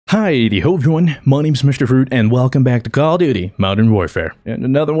Hi-de-ho everyone, my name's Mr. Fruit and welcome back to Call of Duty Modern Warfare. And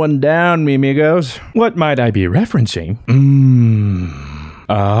another one down, me amigos. What might I be referencing?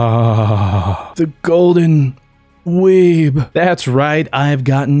 The golden weeb. That's right, I've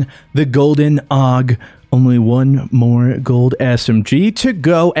gotten the golden AUG. Only one more gold SMG to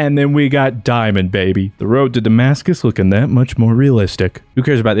go, and then we got diamond, baby. The road to Damascus looking that much more realistic. Who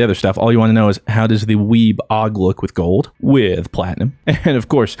cares about the other stuff? All you want to know is, how does the weeb AUG look with gold? With platinum. And of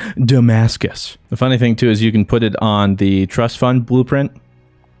course, Damascus. The funny thing too is you can put it on the trust fund blueprint.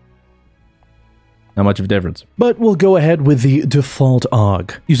 Not much of a difference. But we'll go ahead with the default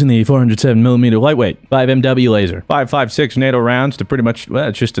AUG, using the 407mm lightweight, 5MW laser, 5.56 NATO rounds to pretty much, well,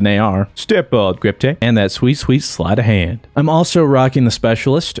 it's just an AR, stippled grip tape, and that sweet, sweet sleight of hand. I'm also rocking the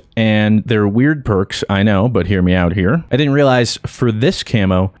Specialist, and they're weird perks, I know, but hear me out here. I didn't realize for this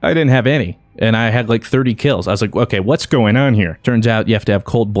camo, I didn't have any. And I had like 30 kills. I was like, okay, what's going on here? Turns out you have to have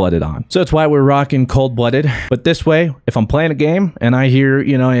cold-blooded on. So that's why we're rocking cold-blooded. But this way, if I'm playing a game and I hear,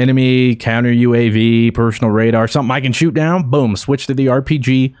 you know, enemy, counter UAV, personal radar, something I can shoot down, boom, switch to the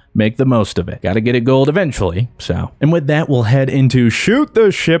RPG, make the most of it. Gotta get it gold eventually, so. And with that, we'll head into Shoot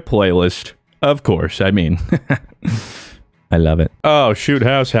the Ship playlist. Of course, I mean, I love it. Oh, Shoot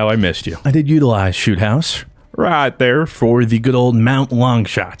House, how I missed you. I did utilize Shoot House. Right there for the good old mount long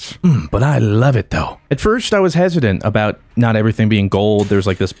shots. But I love it though. At first I was hesitant about not everything being gold. There's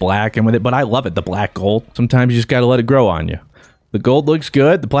like this black and with it, but I love it, the black gold. Sometimes you just gotta let it grow on you. The gold looks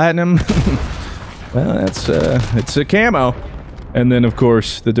good, the platinum, well, it's a camo. And then of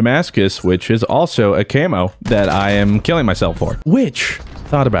course the Damascus, which is also a camo that I am killing myself for. Which,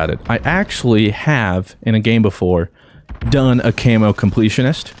 thought about it, I actually have in a game before done a camo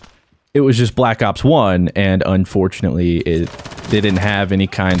completionist. It was just Black Ops 1, and unfortunately, they didn't have any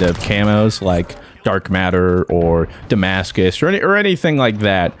kind of camos like Dark Matter or Damascus or anything like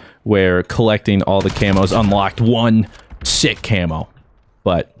that, where collecting all the camos unlocked one sick camo.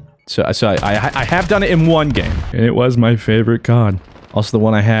 But, so I have done it in one game, and it was my favorite COD. Also the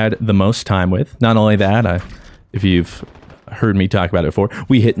one I had the most time with. Not only that, if you've heard me talk about it before,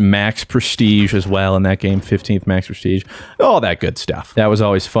 we hit max prestige as well in that game, 15th max prestige, all that good stuff. That was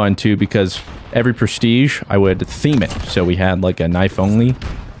always fun too, because every prestige I would theme it. So we had like a knife only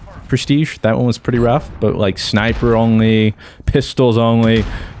prestige. That one was pretty rough, but like sniper only, pistols only.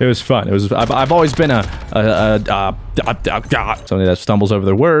 It was fun. It was. I've always been somebody that stumbles over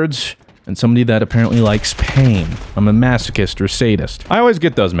their words and somebody that apparently likes pain. I'm a masochist or sadist. I always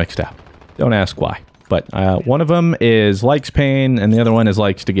get those mixed up. Don't ask why. But one of them is likes pain, and the other one is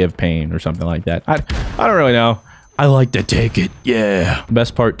likes to give pain, or something like that. I don't really know. I like to take it, yeah. The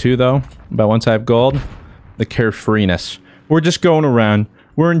best part too, though, about once I have gold, the carefreeness. We're just going around,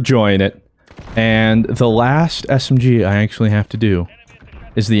 we're enjoying it, and the last SMG I actually have to do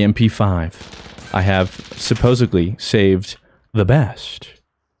is the MP5. I have supposedly saved the best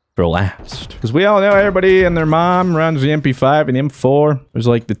for last. Because we all know everybody and their mom runs the MP5 and the M4. There's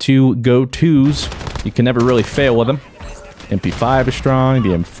like the two go-tos. You can never really fail with them. MP5 is strong, the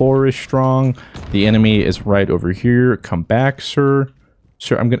M4 is strong. The enemy is right over here. Come back, sir.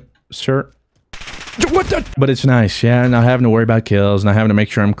 Sir, I'm gonna... Sir? What the? But it's nice, yeah, not having to worry about kills, not having to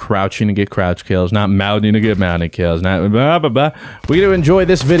make sure I'm crouching to get crouch kills, not mounting to get mounted kills, not blah, blah, blah. We get to enjoy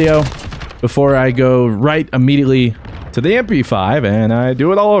this video before I go right immediately to the MP5 and I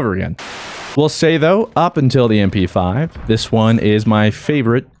do it all over again. We'll say though, up until the MP5, this one is my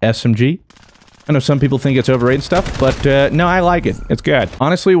favorite SMG. I know some people think it's overrated stuff, but no, I like it. It's good.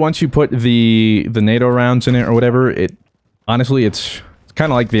 Honestly, once you put the NATO rounds in it or whatever, honestly, it's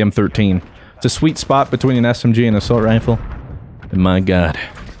kind of like the M13. It's a sweet spot between an SMG and an assault rifle. And my God,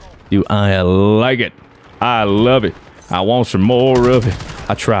 do I like it. I love it. I want some more of it.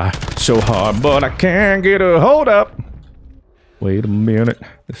 I try so hard, but I can't get a hold up. Wait a minute.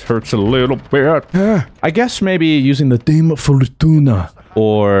 This hurts a little bit. I guess maybe using the Dame Fortuna,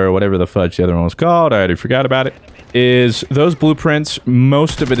 or whatever the fudge the other one was called, I already forgot about it, is those blueprints,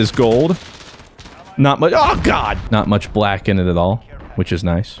 most of it is gold. Not much, oh God! Not much black in it at all, which is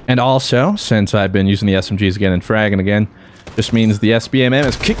nice. And also, since I've been using the SMGs again and fragging again, this means the SBMM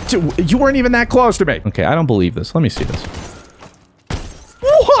is kicked to... You weren't even that close to me! Okay, I don't believe this. Let me see this.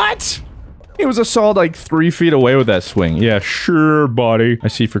 What?! He was a solid like 3 feet away with that swing. Yeah, sure, buddy. I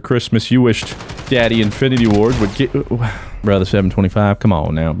see for Christmas you wished Daddy Infinity Ward would get... Bro, the 725. Come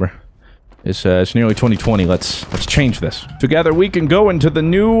on now, bro. It's nearly 2020. Let's change this. Together we can go into the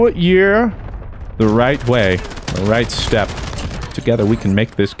new year the right way. The right step. Together, we can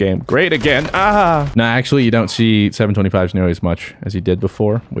make this game great again. Ah! No, actually, you don't see 725s nearly as much as you did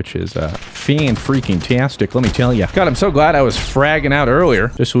before, which is fan-freaking-tastic, let me tell you. God, I'm so glad I was fragging out earlier,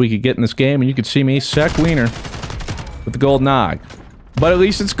 just so we could get in this game and you could see me suck wiener with the gold nog. But at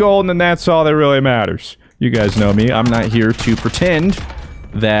least it's gold, and that's all that really matters. You guys know me. I'm not here to pretend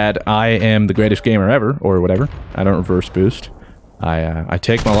that I am the greatest gamer ever, or whatever. I don't reverse boost. I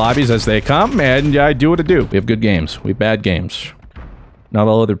take my lobbies as they come, and I do what I do. We have good games. We have bad games. Not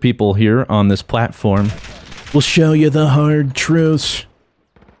all other people here on this platform will show you the hard truths.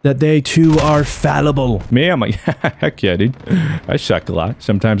 That they too are fallible. Me, I'm like, heck yeah, dude. I suck a lot.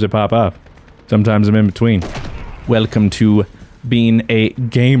 Sometimes I pop off. Sometimes I'm in between. Welcome to being a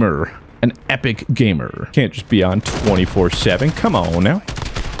gamer. An epic gamer. Can't just be on 24/7. Come on now.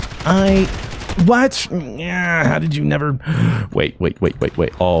 What? Yeah, how did you never... Wait.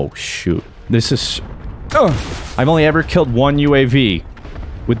 Oh, shoot. This is... I've only ever killed one UAV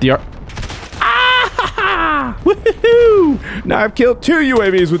with the... Woohoo! Now I've killed 2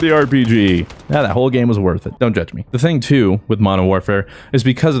 UAVs with the RPG. Now that whole game was worth it. Don't judge me. The thing, too, with Modern Warfare is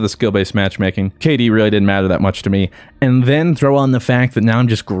because of the skill-based matchmaking, KD really didn't matter that much to me. And then throw on the fact that now I'm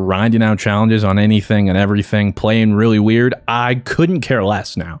just grinding out challenges on anything and everything, playing really weird. I couldn't care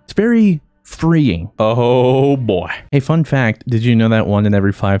less now. It's very freeing. Oh, boy. Hey, fun fact. Did you know that 1 in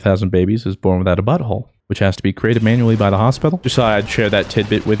every 5,000 babies is born without a butthole? Which has to be created manually by the hospital. Just thought I'd share that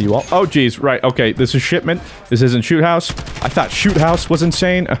tidbit with you all. Oh, geez, right, okay, this is shipment. This isn't shoot house. I thought shoot house was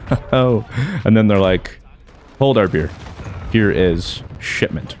insane. Oh, and then they're like, hold our beer. Here is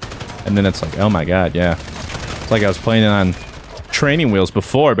shipment. And then it's like, oh my god, yeah. It's like I was playing it on training wheels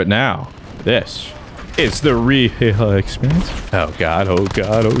before, but now, this is the real experience. Oh god, oh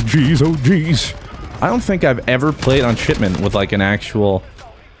god, oh geez, oh geez. I don't think I've ever played on shipment with like an actual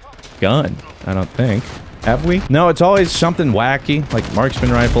gun. I don't think. Have we? No, it's always something wacky, like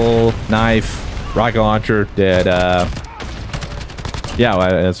marksman rifle, knife, rocket launcher, dead, yeah, well,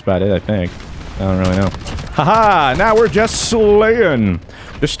 that's about it, I think. I don't really know. Haha, now we're just slaying.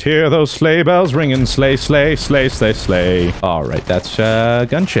 Just hear those sleigh bells ringing, slay, slay, slay, slay, slay. All right, that's,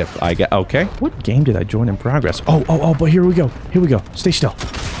 gunship, I get, okay. What game did I join in progress? Oh, but here we go, stay still.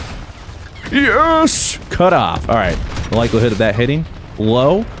 Yes! Cut off, all right. The likelihood of that hitting,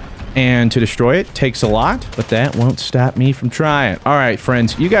 low. And to destroy it takes a lot, but that won't stop me from trying. All right,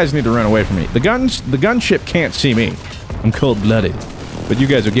 friends, you guys need to run away from me. The gunship can't see me. I'm cold-blooded, but you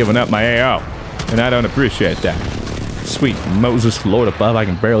guys are giving up my AO, and I don't appreciate that. Sweet Moses, Lord above, I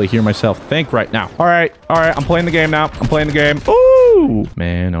can barely hear myself think right now. All right, I'm playing the game now. I'm playing the game. Ooh,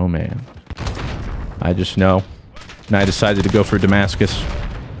 man, oh man. I just know. And I decided to go for Damascus.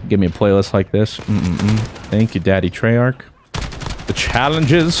 Give me a playlist like this. Thank you, Daddy Treyarch. The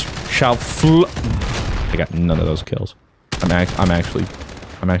challenges shall I got none of those kills. I'm actually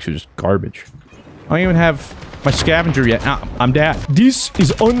just garbage. I don't even have my scavenger yet. I'm dead. This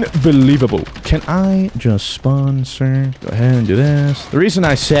is unbelievable. Can I just spawn, sir? Go ahead and do this. The reason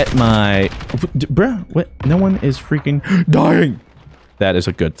I set my... Bruh, what? No one is freaking dying. That is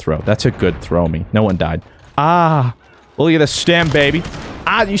a good throw. That's a good throw me. No one died. Ah, look at the stem, baby.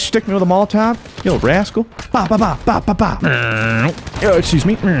 Ah, you stick me with a Molotov? You little rascal. Ba ba ba ba ba ba. Excuse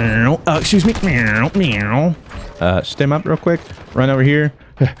me. Excuse me. Stem up real quick. Run over here.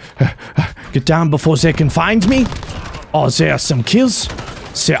 Get down before they can find me. Oh, there are some kills.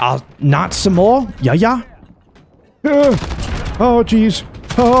 There are not some more. Yeah. Oh, jeez.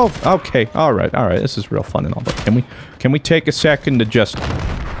 Oh, okay. All right. This is real fun and all, but can we take a second to just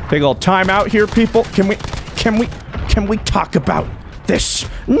take a little time out here, people? Can we talk about this?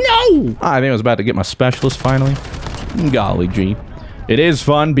 No! I think I was about to get my specialist finally. Golly gee. It is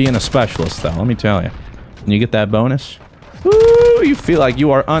fun being a specialist, though, let me tell you. When you get that bonus, woo, you feel like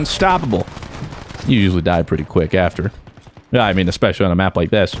you are unstoppable. You usually die pretty quick after. Yeah, I mean, especially on a map like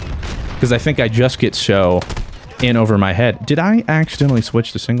this. Because I think I just get so in over my head. Did I accidentally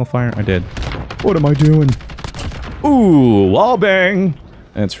switch to single fire? I did. What am I doing? Ooh, wall bang!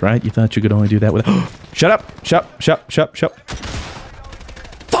 That's right, you thought you could only do that with... Shut up! Shut.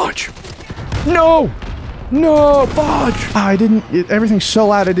 Fudge! No! No, fudge! I didn't... everything's so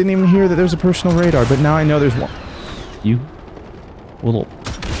loud I didn't even hear that there's a personal radar, but now I know there's one. You... little...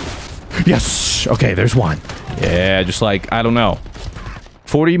 Yes! Okay, there's one. Yeah, just like, I don't know.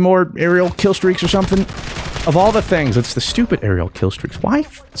 40 more aerial kill streaks or something? Of all the things, it's the stupid aerial kill streaks. Why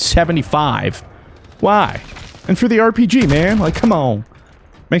 75? Why? And for the RPG, man. Like, come on.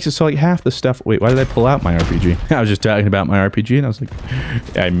 Makes it so like half the stuff... Wait, why did I pull out my RPG? I was just talking about my RPG and I was like,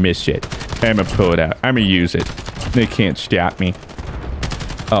 I miss it. I'm gonna pull it out. I'm gonna use it. They can't stop me.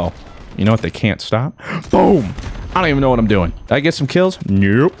 Oh, you know what they can't stop? Boom! I don't even know what I'm doing. Did I get some kills?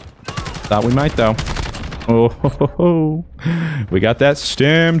 Nope. Thought we might, though. Oh, ho, ho, ho. We got that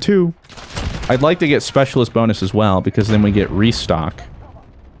stem, too. I'd like to get specialist bonus as well, because then we get restock.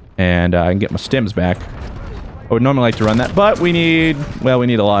 And I can get my stems back. I would normally like to run that, but we need... Well, we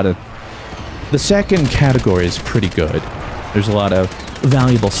need a lot of... The second category is pretty good. There's a lot of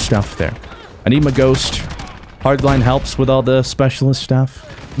valuable stuff there. I need my ghost. Hardline helps with all the specialist stuff.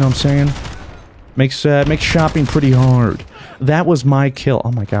 You know what I'm saying? Makes shopping pretty hard. That was my kill.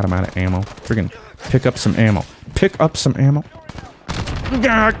 Oh my god, I'm out of ammo. Friggin' pick up some ammo. Pick up some ammo.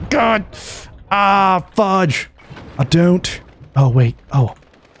 Ah, god! Ah, fudge! I don't... Oh, wait. Oh.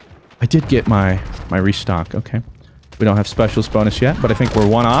 I did get my restock. Okay. We don't have specialist bonus yet, but I think we're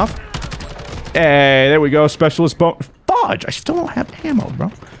one off. Hey, there we go. Specialist bonus. Fudge! I still don't have ammo,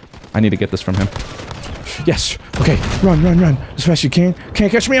 bro. I need to get this from him. Yes. Okay. Run, run, run. As fast as you can.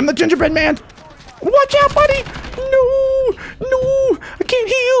 Can't catch me. I'm the gingerbread man. Watch out, buddy. No. No. I can't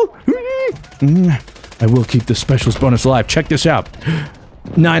heal. I will keep the specialist bonus alive. Check this out.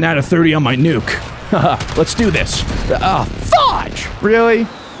 9 out of 30 on my nuke. Let's do this. Fudge! Really?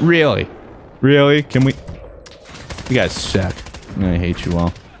 Really? Really? Can we... You guys suck. I hate you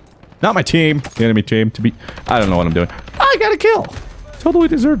all. Not my team. The enemy team. To be... I don't know what I'm doing. I got a kill. Totally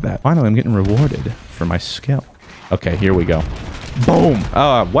deserved that. Finally, I'm getting rewarded for my skill. Okay, here we go. Boom!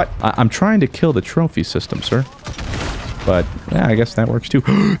 What? I'm trying to kill the trophy system, sir. But, yeah, I guess that works too.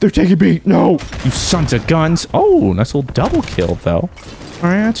 They're taking me! No! You sons of guns! Oh, nice little double kill, though.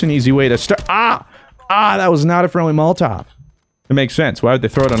 Alright, that's an easy way to start. Ah! Ah, that was not a friendly Molotov. It makes sense. Why would they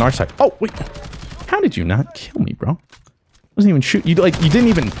throw it on our side? Oh, wait. How did you not kill me, bro? Wasn't even shoot. You didn't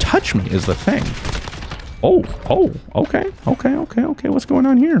even touch me is the thing. Oh, okay. What's going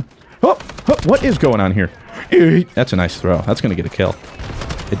on here? Oh, what is going on here? That's a nice throw. That's going to get a kill.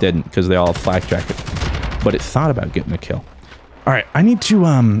 It didn't, because they all flak-jacked it. But it thought about getting a kill. Alright, I need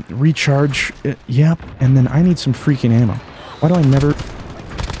to, recharge. Yep, and then I need some freaking ammo. Why do I never...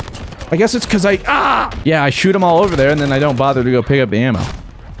 I guess it's because Yeah, I shoot them all over there, and then I don't bother to go pick up the ammo.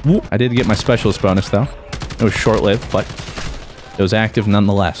 Whoop. I did get my specialist bonus, though. It was short-lived, but it was active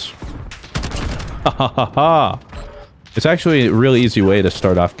nonetheless. Ha ha ha ha! It's actually a really easy way to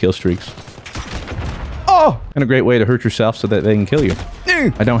start off kill streaks. Oh! And a great way to hurt yourself so that they can kill you.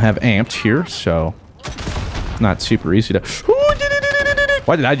 I don't have amped here, so... Not super easy to...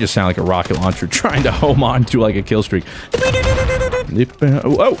 Why did I just sound like a rocket launcher trying to home on to like a kill streak?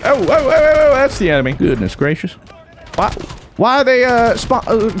 Oh, that's the enemy. Goodness gracious. Why are they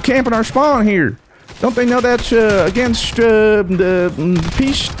camping our spawn here? Don't they know that's against the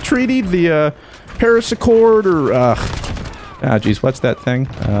peace treaty, the Paris Accord, or geez, what's that thing?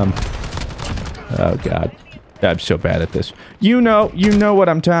 Oh god, I'm so bad at this. You know what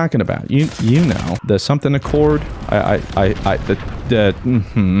I'm talking about. You know the something Accord.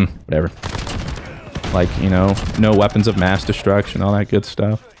 Whatever. Like, you know, no weapons of mass destruction, all that good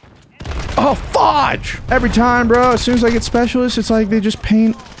stuff. Oh, fudge! Every time, bro, as soon as I get specialists, it's like they just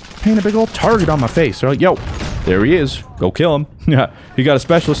paint a big old target on my face. They're like, yo, there he is. Go kill him. Yeah, he got a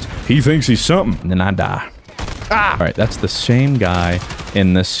specialist. He thinks he's something. And then I die. Ah! Alright, that's the same guy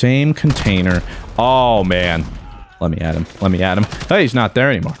in the same container. Oh, man. Let me at him. Let me at him. Hey, he's not there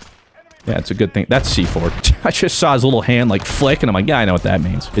anymore. Yeah, it's a good thing. That's C4. I just saw his little hand, like, flick, and I'm like, yeah, I know what that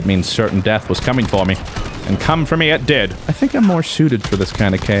means. It means certain death was coming for me. And come for me, it did. I think I'm more suited for this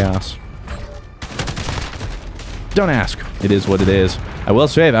kind of chaos. Don't ask. It is what it is. I will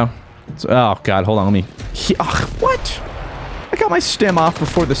say, though. Oh, God, hold on, let me... what? I got my stem off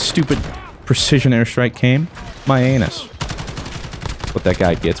before the stupid precision airstrike came. My anus. That's what that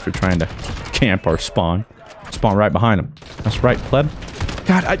guy gets for trying to camp our spawn. Spawn right behind him. That's right, pleb.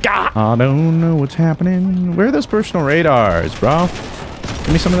 God, I don't know what's happening. Where are those personal radars, bro?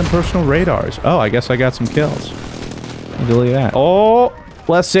 Give me some of them personal radars. Oh, I guess I got some kills. Delete that. Oh,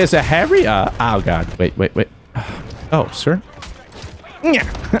 bless this a Harry. Oh, God. Wait. Oh, sir. Can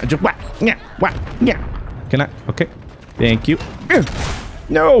I? Okay. Thank you.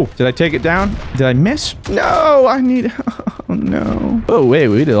 No. Did I take it down? Did I miss? No, I need... Oh, no. Oh, wait,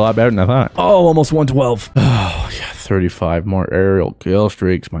 we did a lot better than I thought. Oh, almost 112. Oh, yeah, 35 more aerial kill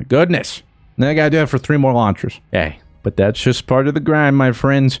streaks. My goodness. And then I gotta do it for 3 more launchers. Hey, but that's just part of the grind, my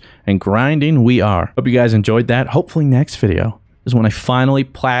friends. And grinding we are. Hope you guys enjoyed that. Hopefully next video is when I finally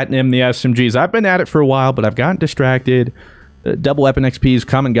platinum the SMGs. I've been at it for a while, but I've gotten distracted. Double weapon XP's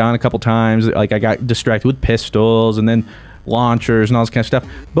come and gone a couple times. Like, I got distracted with pistols and then launchers and all this kind of stuff.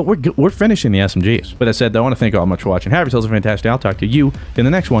 But we're finishing the SMGs. But as I said, I want to thank you all much for watching. Have yourselves a fantastic day. I'll talk to you in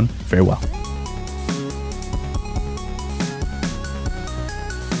the next one. Farewell.